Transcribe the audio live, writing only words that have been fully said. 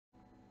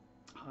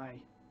Hi.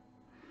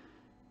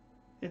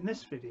 In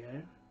this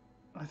video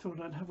I thought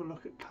I'd have a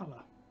look at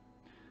colour.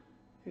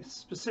 It's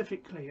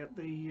specifically at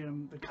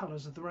the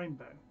colours of the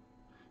rainbow,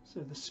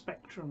 so the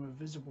spectrum of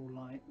visible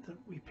light that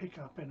we pick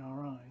up in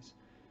our eyes,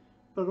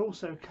 but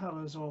also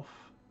colours off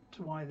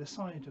to either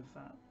side of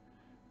that,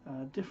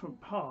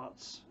 different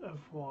parts of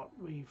what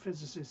we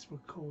physicists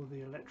would call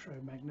the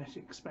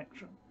electromagnetic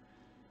spectrum,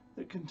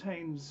 that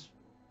contains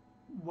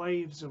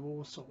waves of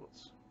all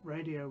sorts,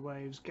 radio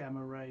waves,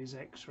 gamma rays,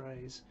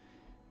 X-rays,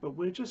 but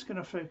we're just going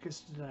to focus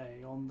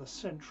today on the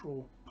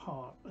central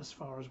part as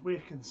far as we're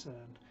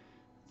concerned,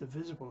 the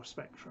visible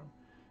spectrum,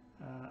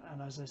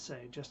 and as I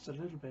say, just a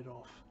little bit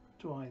off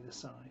to either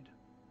side.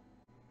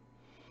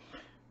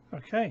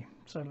 Okay,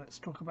 so let's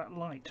talk about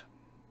light.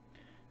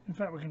 In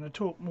fact, we're going to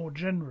talk more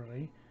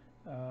generally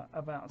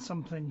about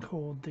something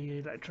called the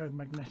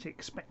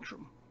electromagnetic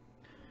spectrum,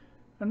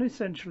 and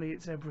essentially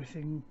it's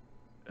everything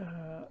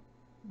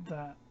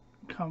that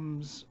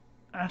comes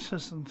at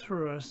us and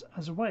through us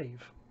as a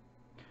wave.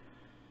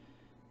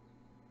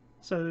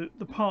 So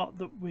the part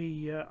that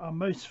we are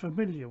most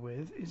familiar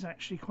with is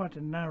actually quite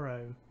a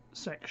narrow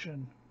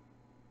section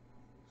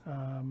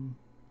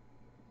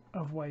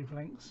of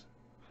wavelengths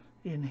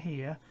in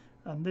here,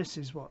 and this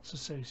is what's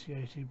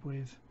associated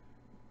with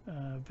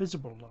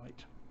visible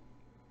light.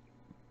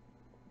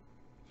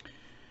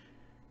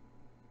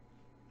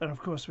 And of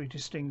course we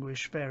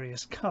distinguish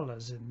various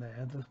colours in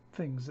there, the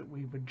things that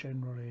we would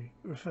generally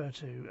refer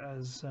to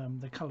as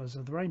the colours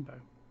of the rainbow.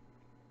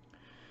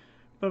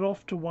 But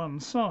off to one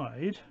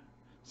side,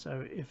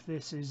 so if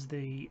this is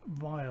the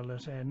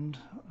violet end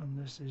and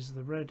this is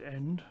the red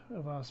end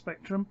of our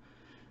spectrum,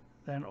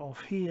 then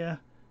off here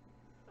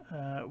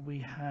we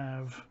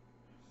have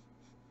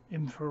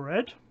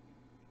infrared,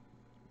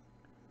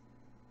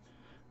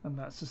 and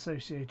that's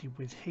associated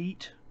with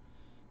heat,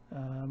 I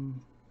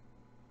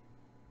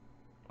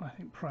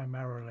think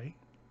primarily.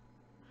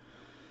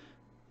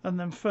 And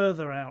then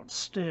further out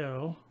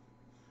still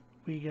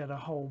we get a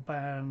whole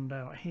band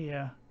out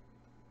here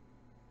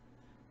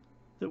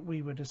that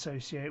we would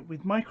associate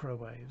with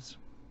microwaves.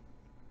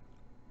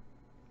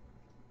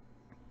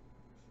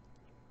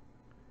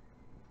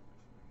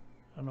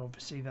 And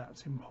obviously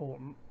that's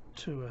important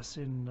to us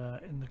in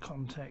the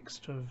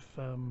context of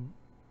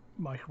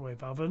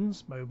microwave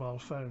ovens, mobile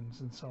phones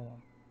and so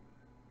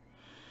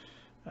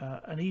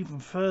on. And even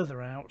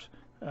further out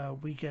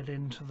we get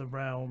into the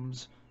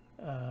realms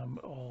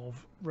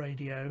of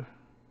radio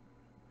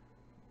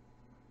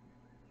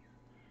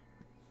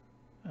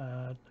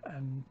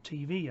and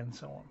TV and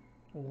so on,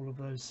 all of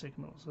those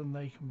signals, and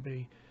they can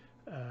be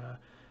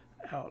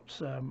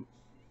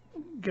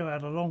go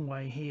out a long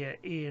way here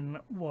in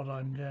what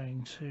I'm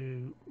going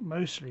to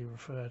mostly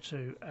refer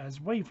to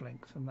as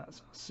wavelength, and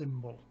that's our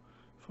symbol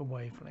for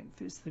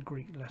wavelength. It's the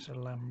Greek letter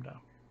lambda.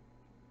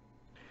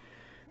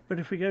 But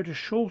if we go to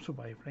shorter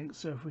wavelengths,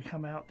 so if we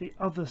come out the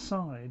other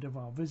side of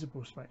our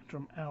visible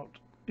spectrum, out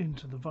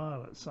into the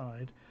violet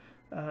side,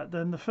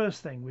 then the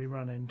first thing we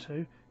run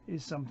into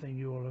is something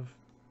you all have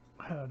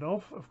heard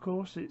of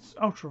course. It's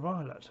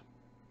ultraviolet.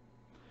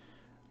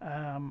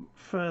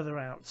 Further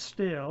out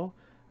still,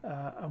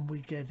 and we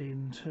get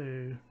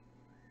into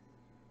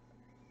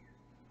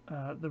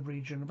the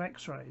region of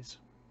X-rays.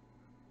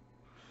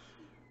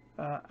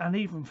 And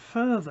even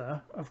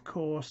further, of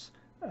course,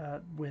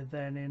 we're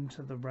then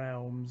into the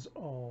realms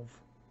of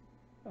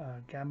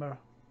gamma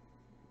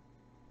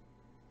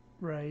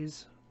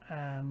rays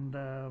and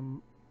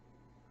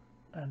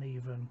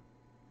even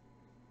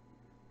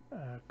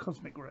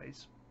cosmic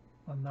rays,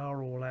 and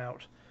they're all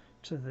out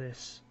to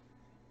this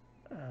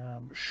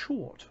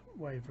short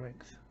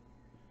wavelength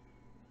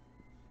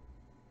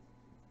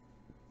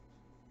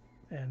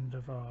end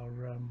of our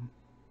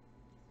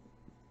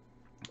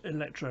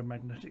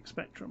electromagnetic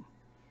spectrum.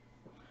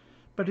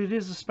 But it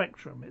is a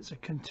spectrum, it's a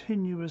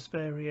continuous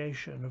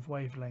variation of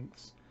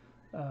wavelengths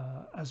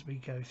as we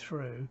go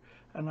through,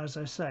 and as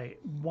I say,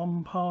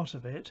 one part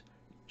of it,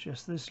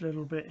 just this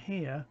little bit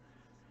here,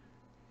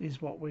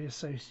 is what we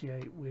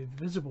associate with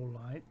visible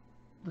light,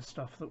 the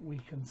stuff that we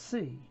can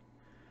see.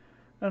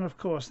 And of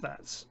course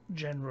that's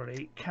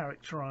generally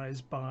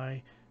characterized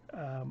by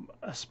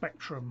a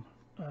spectrum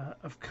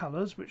of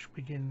colours, which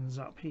begins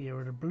up here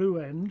at a blue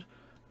end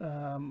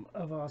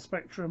of our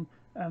spectrum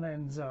and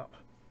ends up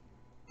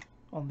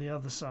on the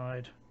other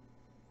side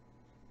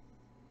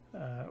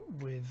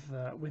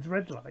with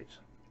red light,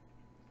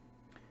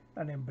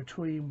 and in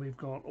between we've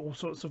got all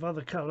sorts of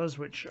other colours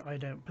which I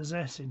don't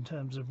possess in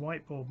terms of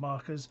whiteboard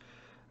markers,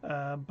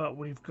 but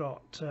we've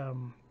got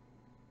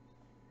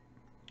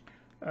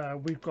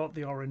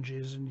the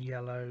oranges and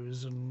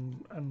yellows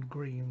and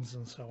greens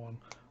and so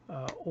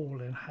on,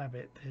 all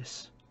inhabit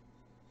this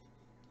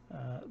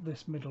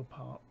this middle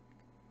part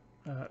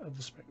of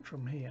the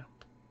spectrum here.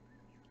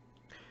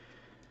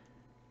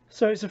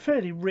 So it's a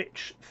fairly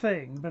rich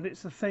thing, but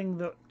it's a thing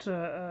that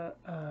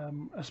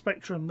a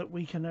spectrum that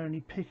we can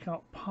only pick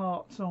up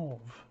parts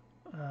of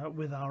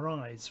with our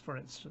eyes, for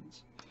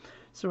instance.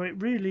 So it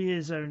really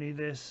is only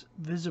this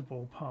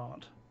visible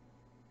part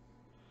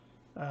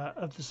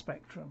of the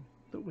spectrum.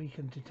 that we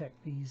can detect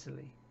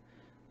easily.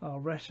 Our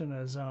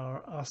retinas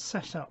are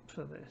set up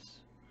for this,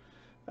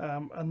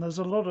 and there's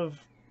a lot of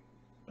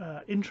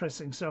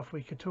interesting stuff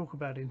we could talk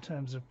about in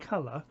terms of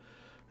colour,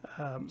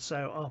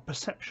 so our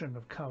perception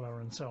of colour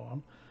and so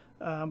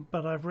on.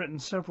 But I've written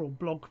several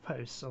blog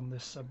posts on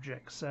this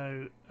subject,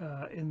 so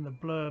in the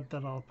blurb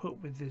that I'll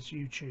put with this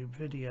YouTube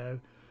video,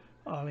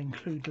 I'll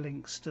include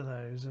links to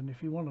those, and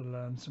if you want to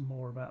learn some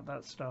more about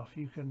that stuff,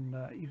 you can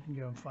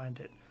go and find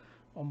it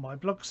on my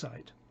blog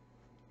site.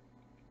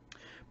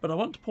 But I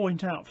want to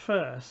point out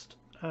first,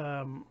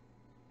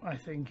 I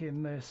think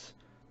in this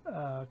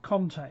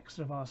context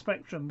of our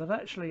spectrum, that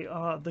actually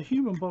the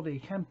human body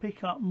can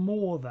pick up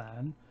more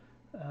than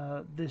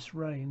this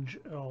range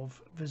of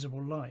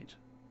visible light,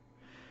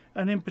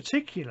 and in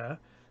particular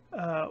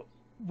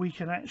we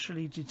can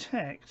actually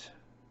detect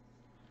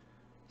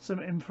some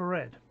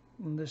infrared,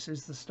 and this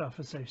is the stuff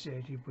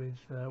associated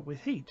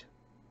with heat.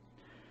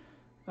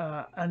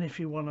 And if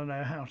you want to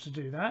know how to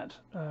do that,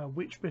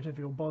 which bit of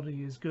your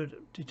body is good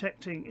at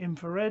detecting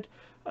infrared,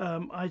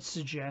 I'd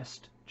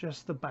suggest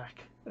just the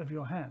back of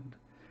your hand.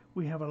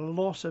 We have a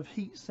lot of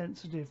heat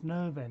sensitive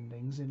nerve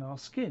endings in our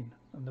skin,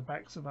 and the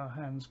backs of our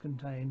hands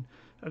contain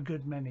a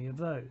good many of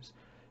those.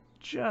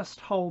 Just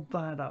hold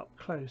that up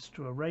close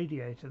to a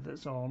radiator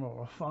that's on,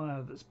 or a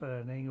fire that's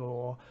burning,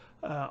 or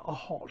a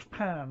hot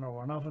pan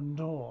or an oven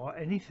door,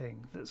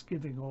 anything that's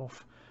giving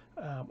off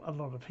a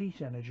lot of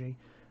heat energy,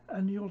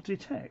 and you'll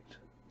detect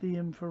the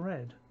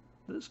infrared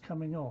that's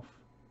coming off.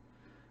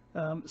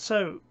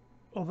 So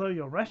although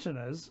your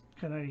retinas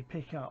can only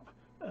pick up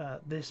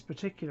this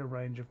particular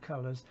range of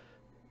colours,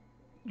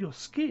 your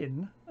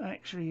skin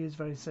actually is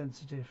very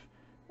sensitive,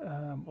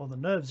 or the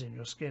nerves in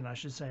your skin, I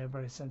should say, are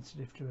very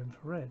sensitive to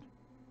infrared.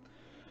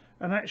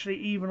 And actually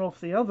even off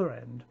the other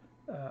end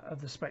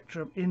of the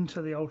spectrum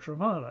into the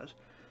ultraviolet,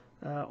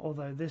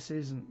 although this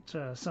isn't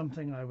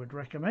something I would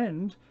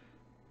recommend,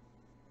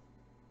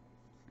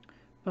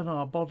 but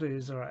our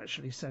bodies are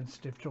actually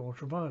sensitive to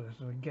ultraviolet,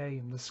 and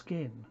again the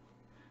skin.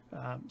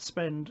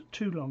 Spend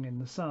too long in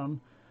the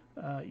sun,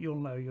 you'll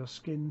know your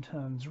skin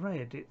turns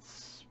red.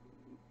 It's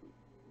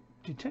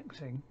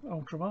detecting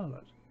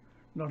ultraviolet,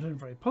 not in a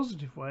very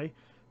positive way,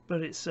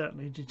 but it's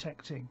certainly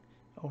detecting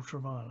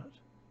ultraviolet.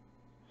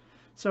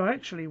 So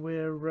actually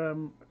we've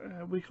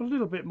got a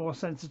little bit more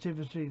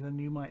sensitivity than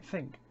you might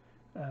think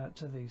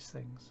to these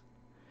things.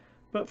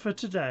 But for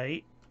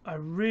today, I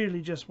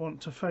really just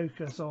want to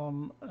focus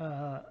on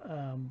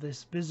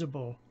this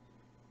visible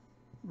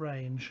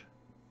range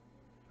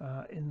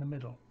in the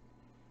middle,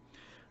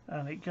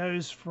 and it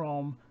goes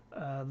from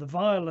the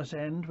violet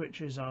end,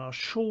 which is our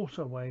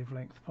shorter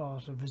wavelength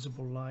part of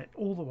visible light,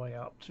 all the way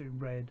up to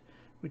red,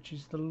 which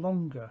is the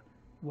longer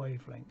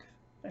wavelength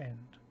end.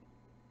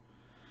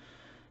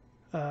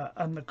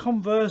 And the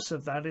converse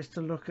of that is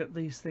to look at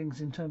these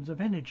things in terms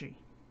of energy,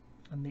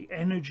 and the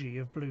energy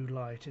of blue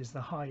light is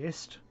the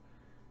highest.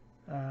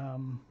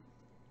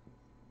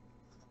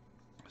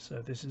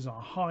 So this is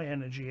our high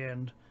energy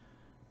end,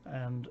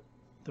 and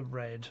the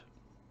red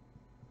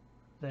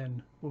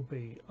then will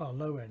be our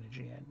low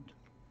energy end.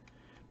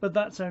 But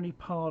that's only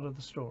part of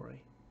the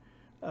story.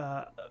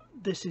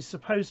 This is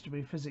supposed to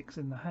be physics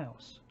in the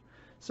house,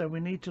 so we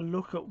need to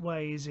look at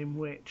ways in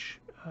which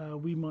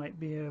we might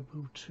be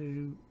able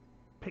to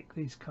pick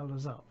these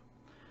colours up,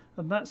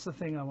 and that's the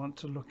thing I want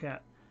to look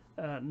at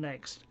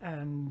next,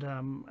 and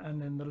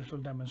in the little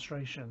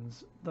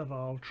demonstrations that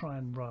I'll try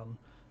and run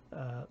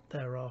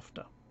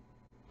thereafter.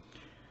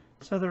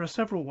 So there are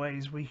several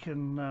ways we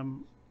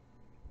can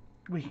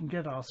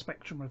get our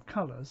spectrum of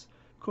colours.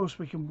 Of course,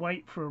 we can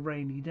wait for a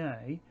rainy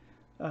day,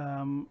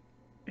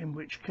 in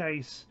which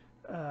case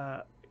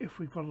if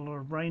we've got a lot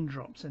of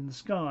raindrops in the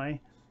sky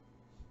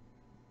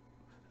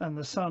and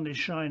the sun is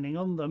shining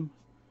on them,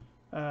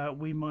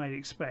 we might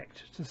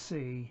expect to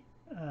see,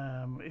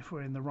 if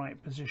we're in the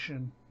right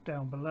position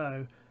down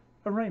below,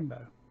 a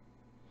rainbow.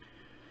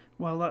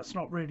 Well, that's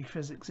not really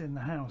physics in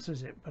the house,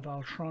 is it? But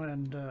I'll try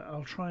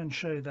and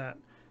show that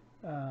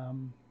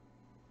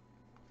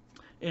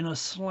in a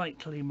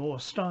slightly more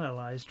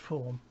stylized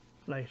form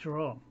later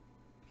on.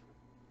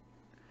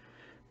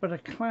 But a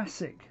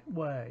classic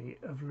way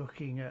of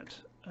looking at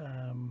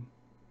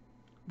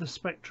the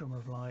spectrum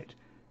of light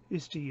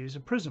is to use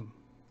a prism,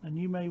 and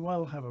you may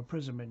well have a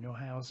prism in your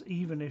house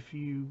even if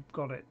you've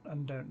got it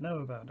and don't know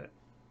about it.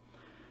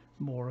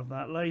 More of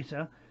that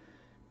later.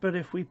 But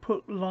if we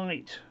put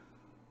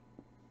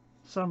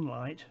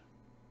sunlight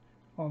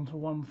onto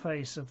one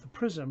face of the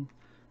prism,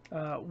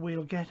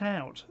 we'll get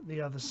out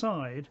the other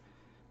side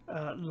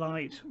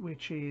light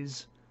which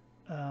is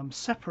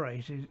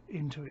separated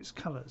into its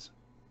colours.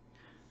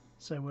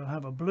 So we'll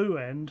have a blue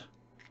end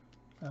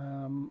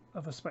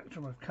of a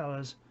spectrum of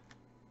colours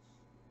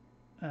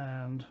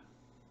and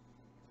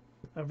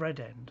a red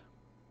end.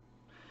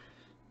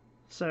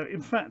 So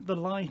in fact the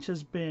light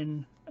has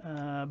been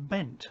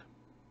bent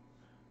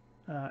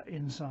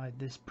inside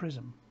this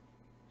prism,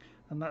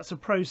 and that's a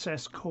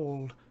process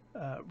called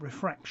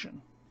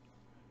refraction,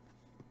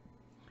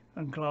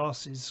 and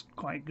glass is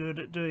quite good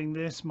at doing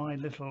this. My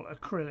little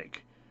acrylic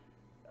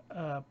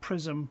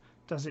prism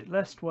does it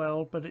less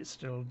well, but it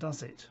still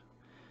does it.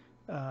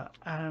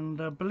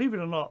 And believe it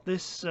or not,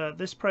 this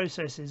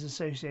process is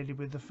associated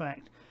with the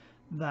fact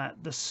that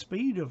the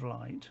speed of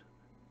light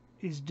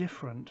is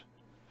different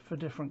for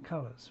different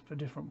colours, for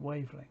different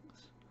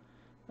wavelengths.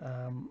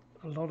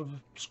 A lot of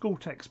school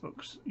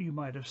textbooks you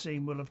might have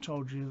seen will have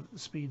told you that the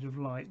speed of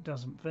light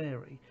doesn't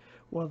vary.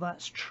 Well,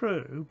 that's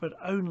true, but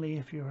only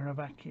if you're in a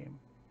vacuum.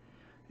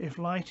 If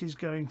light is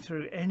going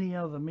through any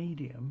other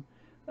medium,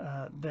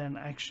 then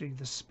actually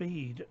the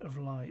speed of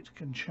light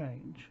can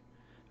change.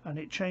 And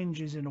it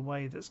changes in a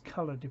way that's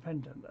colour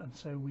dependent, and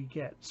so we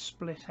get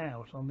split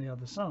out on the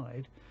other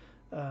side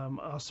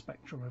our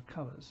spectrum of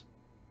colours.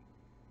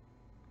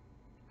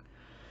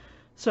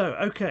 So,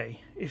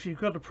 okay, if you've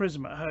got a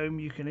prism at home,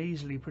 you can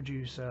easily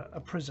produce a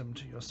prism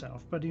to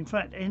yourself, but in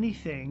fact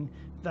anything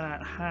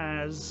that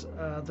has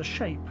the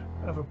shape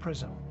of a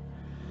prism.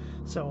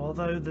 So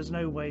although there's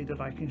no way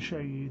that I can show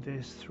you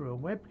this through a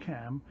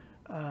webcam,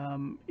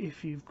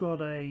 if you've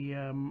got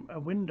a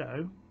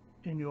window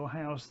in your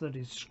house that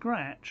is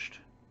scratched,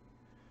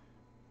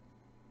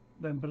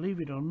 then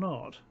believe it or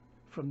not,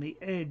 from the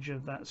edge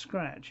of that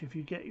scratch, if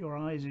you get your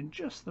eyes in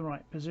just the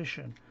right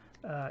position,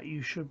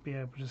 you should be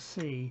able to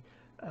see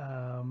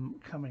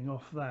coming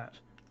off that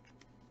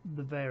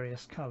the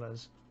various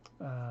colours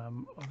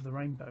of the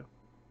rainbow,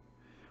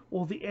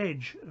 or the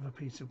edge of a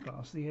piece of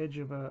glass. The edge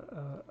of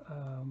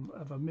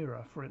a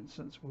mirror, for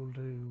instance, will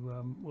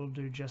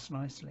do just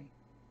nicely.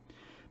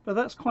 But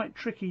that's quite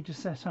tricky to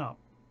set up.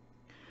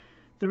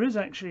 There is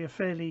actually a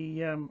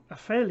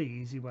fairly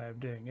easy way of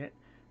doing it,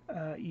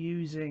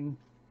 using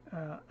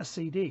a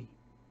CD,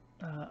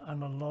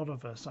 and a lot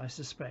of us, I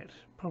suspect,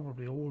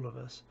 probably all of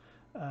us,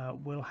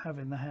 will have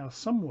in the house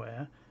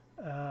somewhere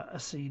a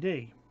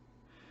CD.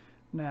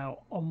 Now,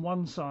 on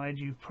one side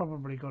you've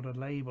probably got a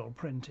label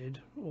printed,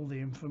 all the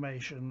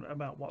information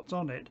about what's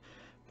on it,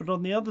 but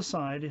on the other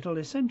side it'll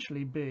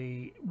essentially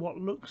be what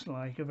looks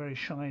like a very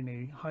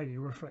shiny, highly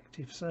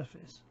reflective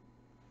surface.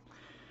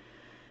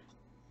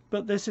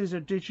 But this is a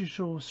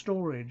digital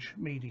storage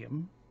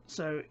medium,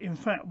 so in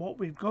fact what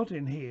we've got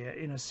in here,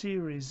 in a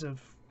series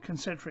of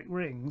concentric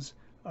rings,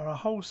 are a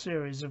whole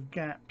series of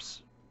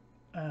gaps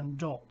and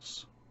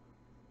dots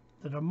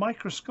that are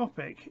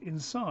microscopic in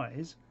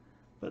size,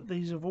 but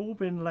these have all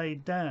been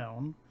laid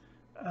down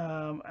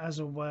as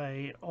a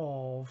way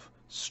of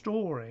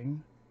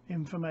storing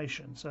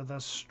information. So they're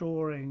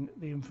storing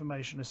the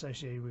information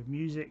associated with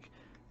music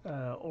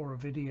or a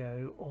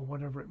video or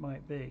whatever it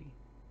might be.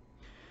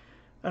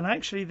 And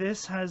actually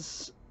this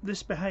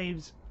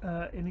behaves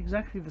in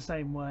exactly the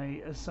same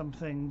way as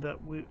something that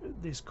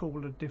is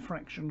called a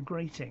diffraction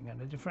grating,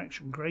 and a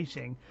diffraction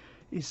grating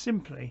is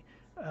simply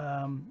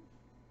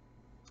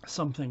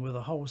something with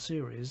a whole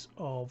series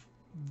of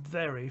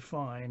very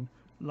fine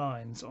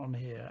lines on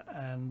here,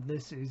 and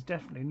this is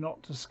definitely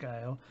not to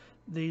scale.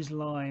 These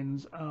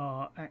lines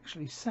are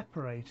actually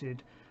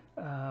separated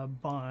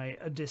by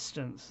a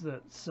distance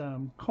that's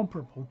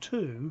comparable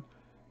to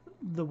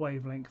the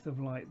wavelength of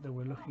light that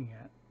we're looking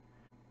at.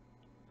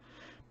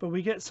 But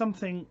we get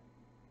something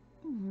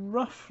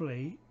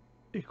roughly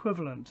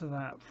equivalent to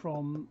that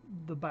from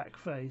the back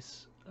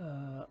face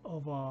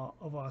of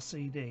our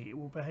CD. It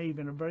will behave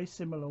in a very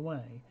similar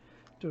way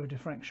to a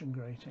diffraction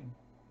grating.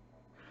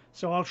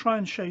 So I'll try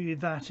and show you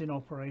that in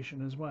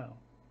operation as well.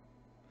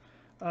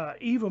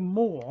 Even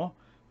more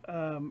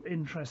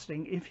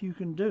interesting if you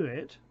can do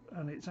it,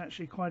 and it's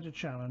actually quite a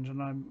challenge,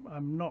 and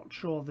I'm not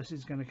sure this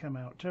is going to come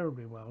out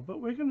terribly well, but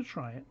we're going to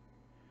try it,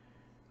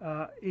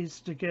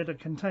 is to get a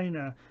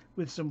container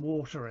with some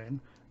water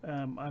in.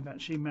 I've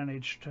actually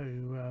managed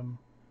to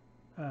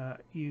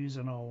use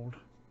an old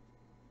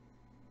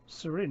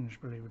syringe,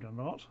 believe it or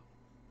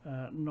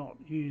not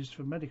used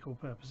for medical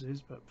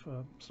purposes but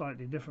for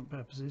slightly different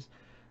purposes,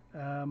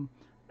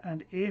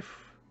 and if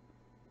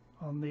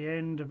on the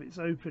end of its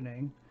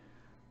opening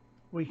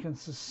we can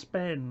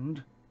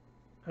suspend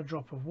a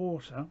drop of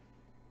water,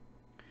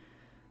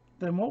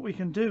 then what we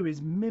can do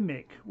is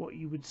mimic what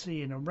you would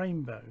see in a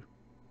rainbow.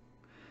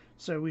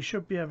 So we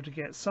should be able to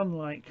get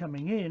sunlight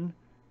coming in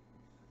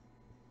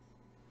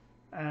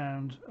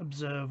and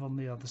observe on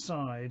the other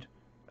side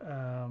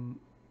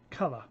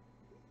colour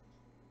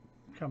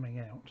coming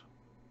out.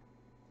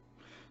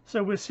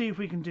 So we'll see if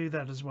we can do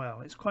that as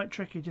well. It's quite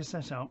tricky to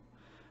set up,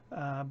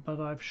 but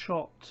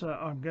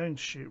I'm going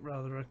to shoot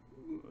rather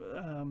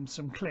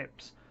some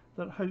clips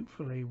that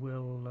hopefully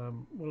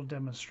will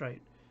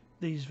demonstrate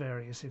these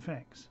various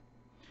effects.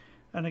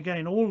 And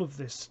again, all of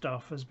this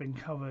stuff has been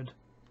covered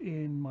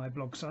in my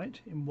blog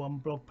site in one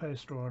blog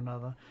post or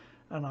another,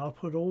 and I'll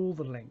put all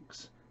the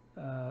links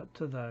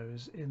to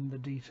those in the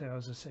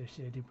details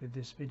associated with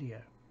this video.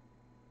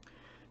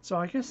 So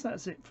I guess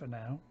that's it for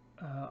now.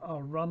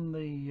 I'll run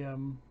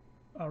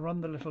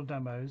the little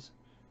demos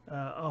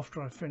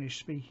after I've finished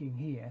speaking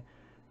here,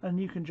 and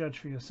you can judge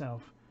for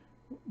yourself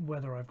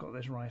whether I've got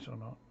this right or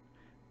not.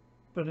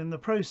 But in the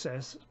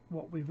process,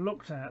 what we've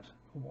looked at,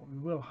 or what we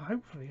will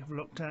hopefully have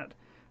looked at,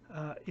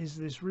 is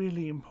this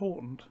really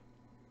important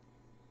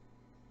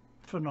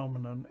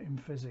phenomenon in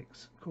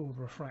physics called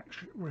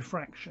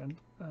refraction,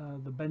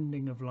 the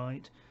bending of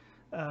light,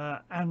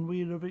 and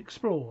we'll have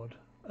explored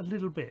a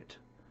little bit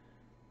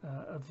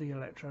of the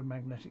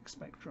electromagnetic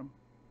spectrum.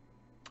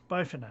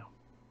 Bye for now.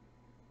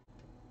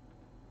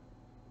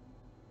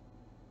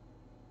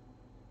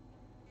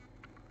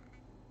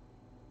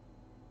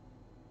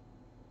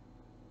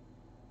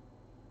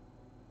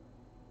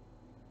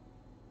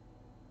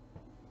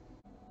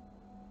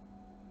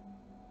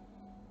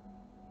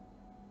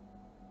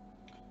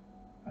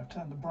 I've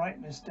turned the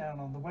brightness down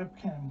on the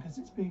webcam because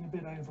it's being a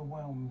bit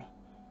overwhelmed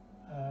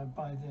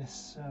by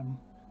this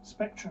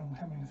spectrum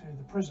coming through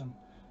the prism.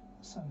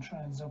 The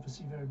sunshine's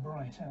obviously very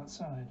bright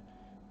outside,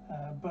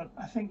 but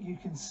I think you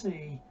can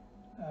see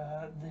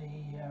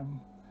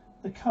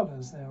the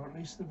colours there, or at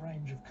least the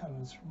range of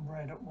colours, from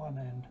red at one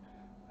end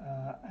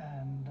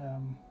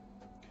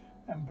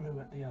and blue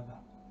at the other.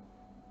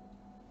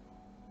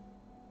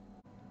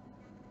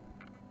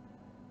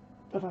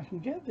 But I can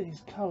get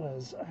these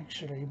colours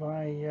actually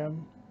by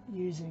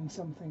using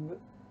something that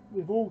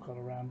we've all got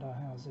around our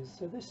houses.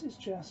 So this is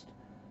just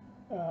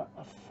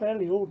a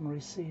fairly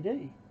ordinary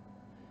CD,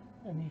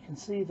 and you can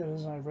see that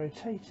as I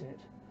rotate it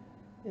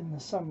in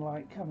the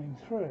sunlight coming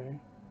through,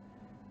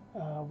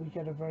 we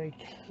get a very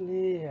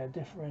clear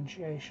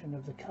differentiation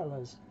of the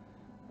colours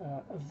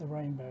of the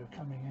rainbow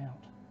coming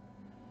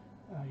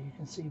out. You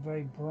can see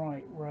very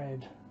bright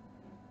red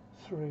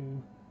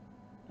through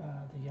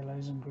the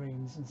yellows and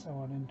greens and so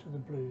on into the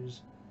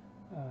blues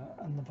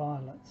and the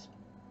violets.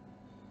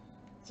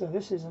 So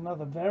this is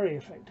another very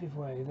effective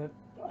way that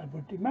I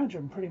would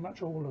imagine pretty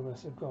much all of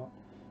us have got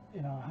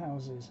in our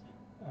houses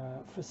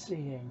for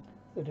seeing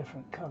the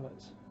different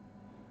colours.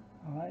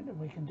 Alright, and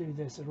we can do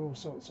this at all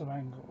sorts of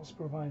angles,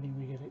 providing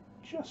we get it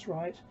just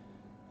right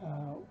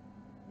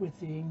with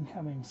the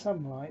incoming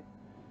sunlight.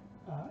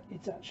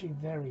 It's actually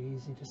very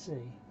easy to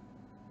see.